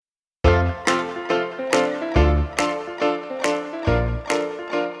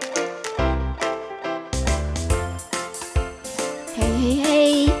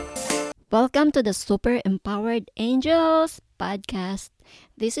Welcome to the Super Empowered Angels podcast.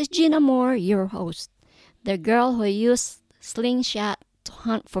 This is Gina Moore, your host, the girl who used slingshot to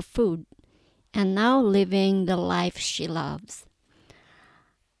hunt for food and now living the life she loves.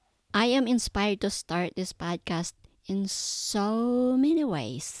 I am inspired to start this podcast in so many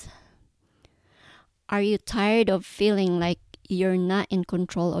ways. Are you tired of feeling like you're not in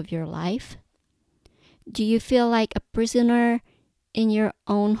control of your life? Do you feel like a prisoner in your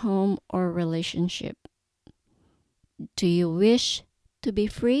own home or relationship? Do you wish to be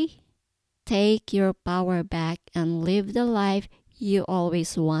free? Take your power back and live the life you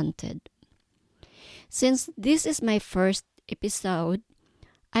always wanted. Since this is my first episode,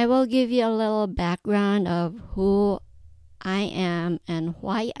 I will give you a little background of who I am and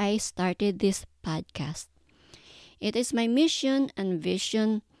why I started this podcast. It is my mission and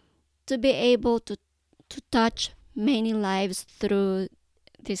vision to be able to touch many lives through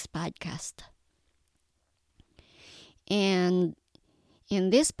this podcast. And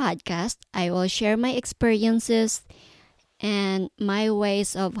in this podcast, I will share my experiences and my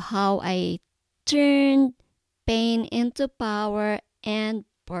ways of how I turned pain into power and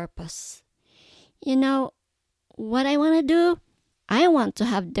purpose. You know what I want to do? I want to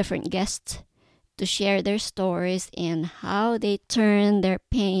have different guests to share their stories and how they turn their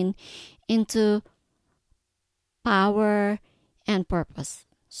pain into power and purpose.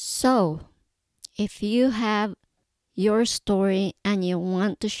 So, if you have your story and you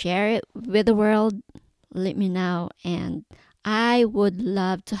want to share it with the world, let me know, and I would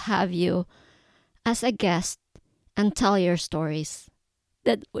love to have you as a guest and tell your stories.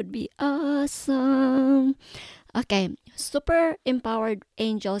 That would be awesome. Okay, Super Empowered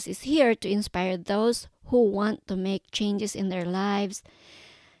Angels is here to inspire those who want to make changes in their lives,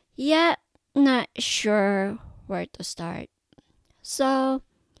 yet not sure where to start. So,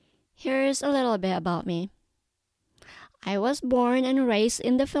 here's a little bit about me. I was born and raised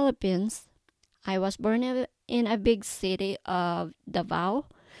in the Philippines. I was born in a big city of Davao,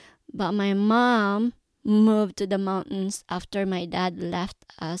 but my mom moved to the mountains after my dad left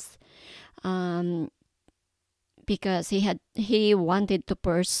us um, because he wanted to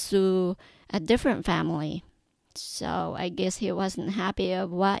pursue a different family. So I guess he wasn't happy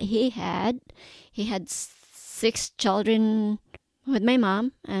of what he had. He had six children with my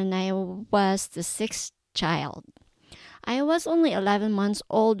mom, and I was the sixth child. I was only 11 months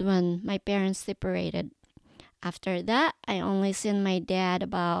old when my parents separated. After that, I only seen my dad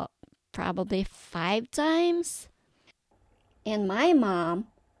about probably 5 times. And my mom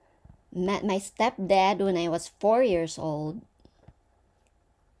met my stepdad when I was 4 years old.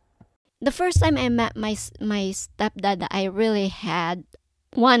 The first time I met my stepdad, I really had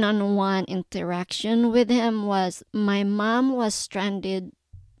one-on-one interaction with him was my mom was stranded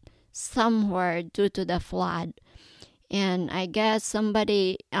somewhere due to the flood, and I guess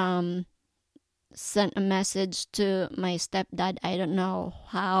somebody sent a message to my stepdad. I don't know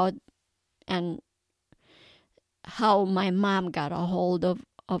and how my mom got a hold of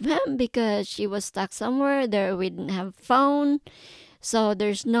him because she was stuck somewhere there. We didn't have phone, so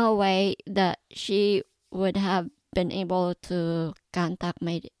there's no way that she would have been able to contact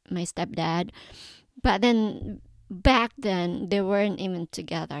my stepdad. But then back then they weren't even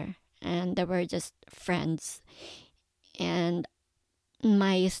together and they were just friends. And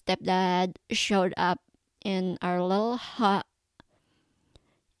my stepdad showed up in our little hut,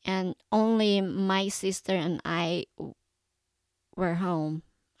 and only my sister and I were home.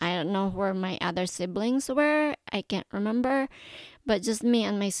 I don't know where my other siblings were. I can't remember, but just me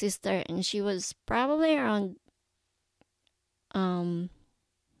and my sister, and she was probably around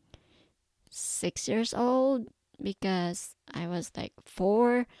 6 years old because I was like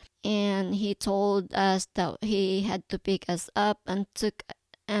 4. And he told us that he had to pick us up and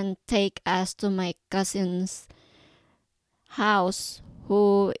take us to my cousin's house,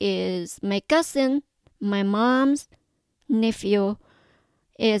 who is my cousin, my mom's nephew,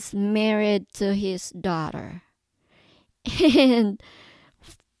 is married to his daughter. And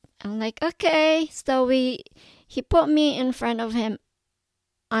I'm like, okay. So he put me in front of him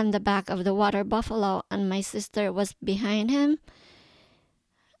on the back of the water buffalo, and my sister was behind him,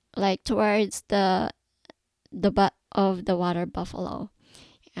 like towards the butt of the water buffalo.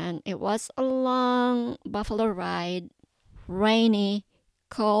 And it was a long buffalo ride, rainy,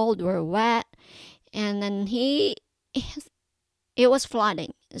 cold, we're wet, and then it was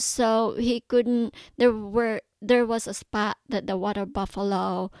flooding, so he couldn't. There was a spot that the water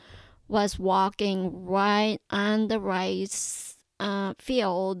buffalo was walking right on the rice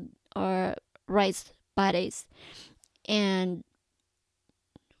field or rice paddies, and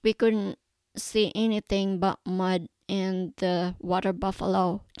we couldn't see anything but mud, and the water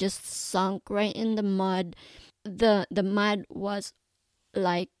buffalo just sunk right in the mud. The mud was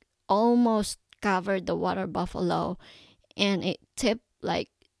like almost covered the water buffalo, and it tipped like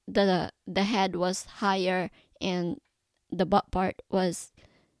the head was higher, and the butt part was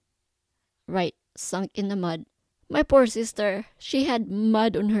right sunk in the mud. My poor sister, she had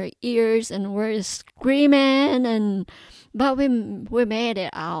mud on her ears and were screaming, and but we made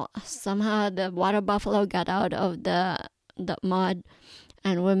it out. Somehow the water buffalo got out of the mud,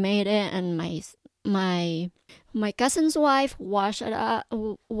 and we made it. And my my cousin's wife washed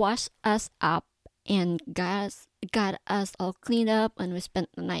us up and got us all cleaned up, and we spent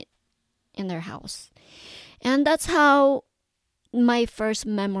the night in their house. And that's how my first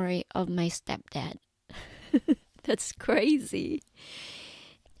memory of my stepdad. That's crazy.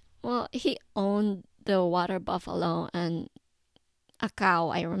 Well, he owned the water buffalo and a cow.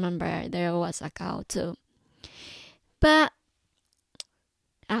 I remember there was a cow too. But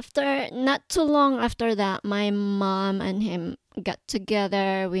after not too long after that, my mom and him got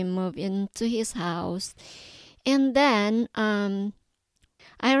together. We moved into his house. And then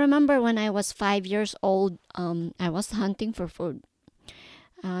I remember when I was 5 years old, I was hunting for food.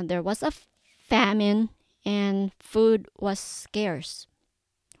 There was a famine and food was scarce.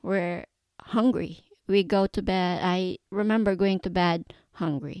 We're hungry. We go to bed. I remember going to bed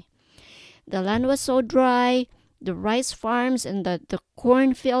hungry. The land was so dry. The rice farms and the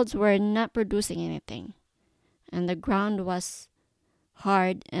cornfields were not producing anything. And the ground was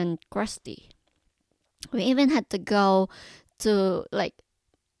hard and crusty. We even had to go to like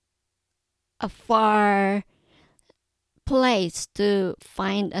a far place to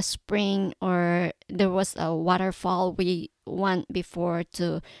find a spring, or there was a waterfall we went before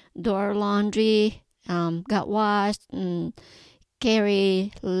to do our laundry, got washed, and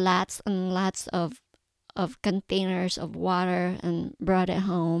carry lots and lots of containers of water and brought it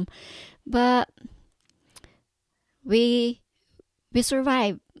home. But we we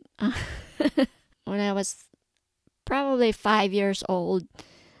survived. When I was probably 5 years old,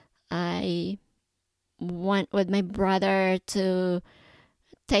 I went with my brother to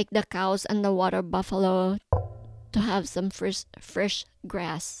take the cows and the water buffalo to have some fresh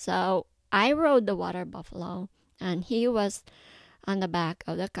grass. So I rode the water buffalo, and he was on the back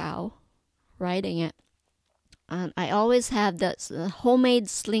of the cow riding it. And I always have this homemade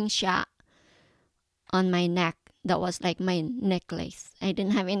slingshot on my neck. That was like my necklace. I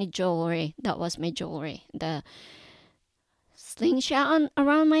didn't have any jewelry. That was my jewelry. The slingshot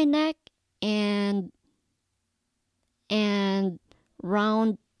around my neck, and and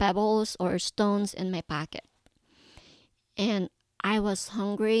round pebbles or stones in my pocket. And I was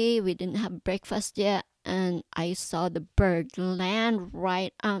hungry. We didn't have breakfast yet, and I saw the bird land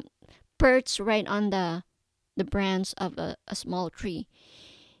right on, perch right on the branch of a small tree.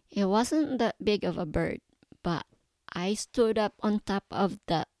 It wasn't that big of a bird, but I stood up on top of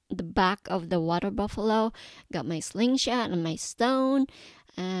the back of the water buffalo, got my slingshot and my stone,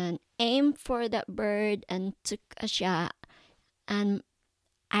 and aimed for that bird and took a shot. And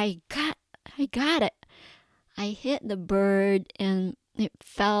I got it. I hit the bird and it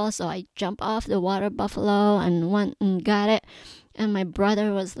fell, so I jumped off the water buffalo and went and got it. And my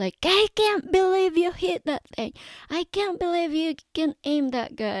brother was like, I can't believe you hit that thing. I can't believe you can aim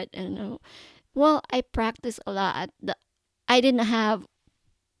that good. And well, I practiced a lot. I didn't have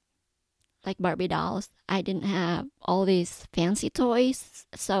like Barbie dolls. I didn't have all these fancy toys.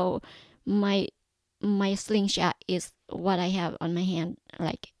 So my my slingshot is what I have on my hand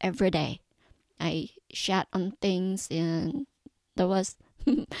like every day. I shot on things, and that was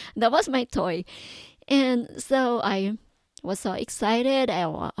that was my toy. And so I was so excited. I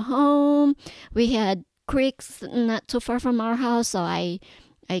went home. We had creeks not too far from our house, so I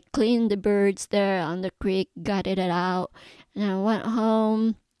cleaned the birds there on the creek, got it out, and I went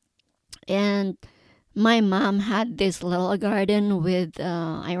home. And my mom had this little garden with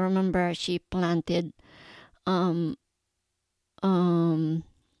I remember she planted um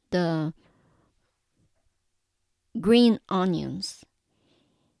the green onions,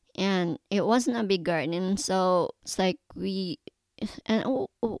 and it wasn't a big garden, so it's like we and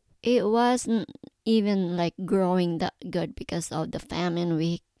it wasn't even like growing that good because of the famine.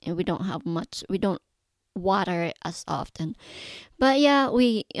 We don't have much, we don't water it as often. But yeah,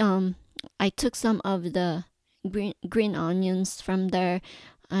 we I took some of the green onions from there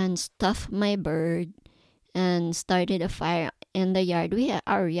and stuffed my bird and started a fire in the yard.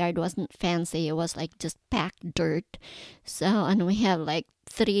 Our yard wasn't fancy. It was like just packed dirt. So, and we have like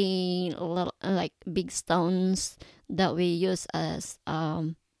three little like big stones that we use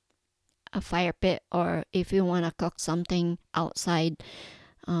a fire pit, or if you want to cook something outside,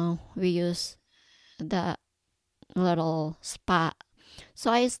 we use the little spot.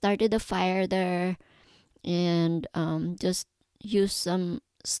 So I started a fire there, and just use some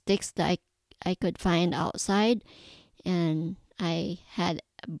sticks that I could find outside, and I had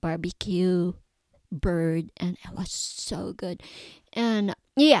a barbecue bird, and it was so good. And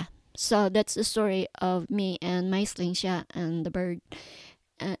yeah, so that's the story of me and my slingshot and the bird.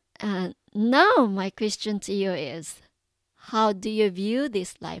 And now my question to you is, how do you view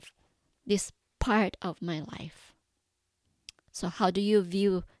this life, this part of my life? So how do you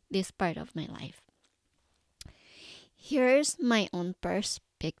view this part of my life? Here's my own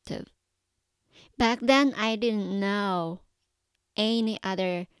perspective. Back then, I didn't know any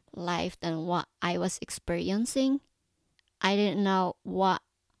other life than what I was experiencing. I didn't know what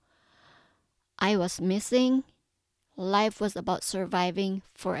I was missing. Life was about surviving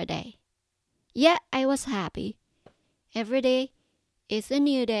for a day. Yet I was happy. Every day is a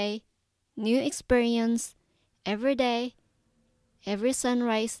new day, new experience. Every day, every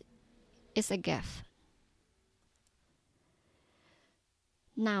sunrise is a gift.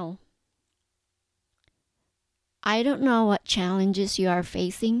 Now, I don't know what challenges you are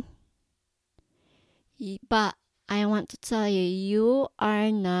facing, but I want to tell you, you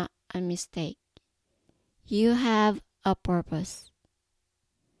are not a mistake. You have a purpose.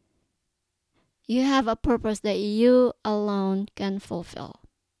 You have a purpose that you alone can fulfill.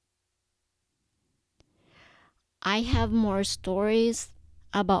 I have more stories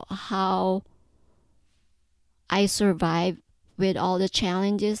about how I survived with all the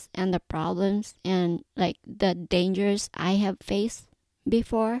challenges and the problems and like the dangers I have faced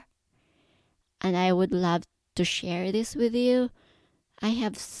before. And I would love to share this with you. I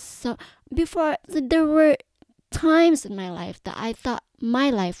have before there were times in my life that I thought my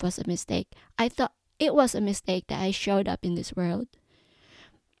life was a mistake. I thought it was a mistake that I showed up in this world.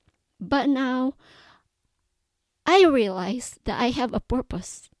 But now I realize that I have a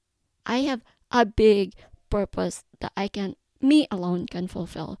purpose. I have a big purpose that me alone can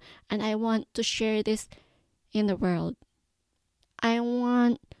fulfill. And I want to share this in the world. I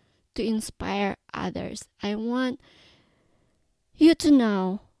want to inspire others. I want you to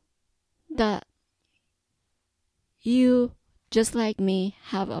know that you, just like me,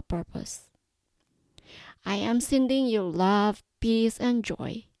 have a purpose. I am sending you love, peace, and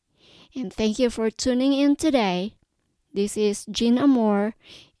joy. And thank you for tuning in today. This is Jean Amor,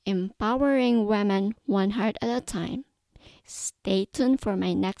 empowering women one heart at a time. Stay tuned for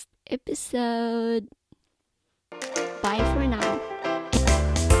my next episode.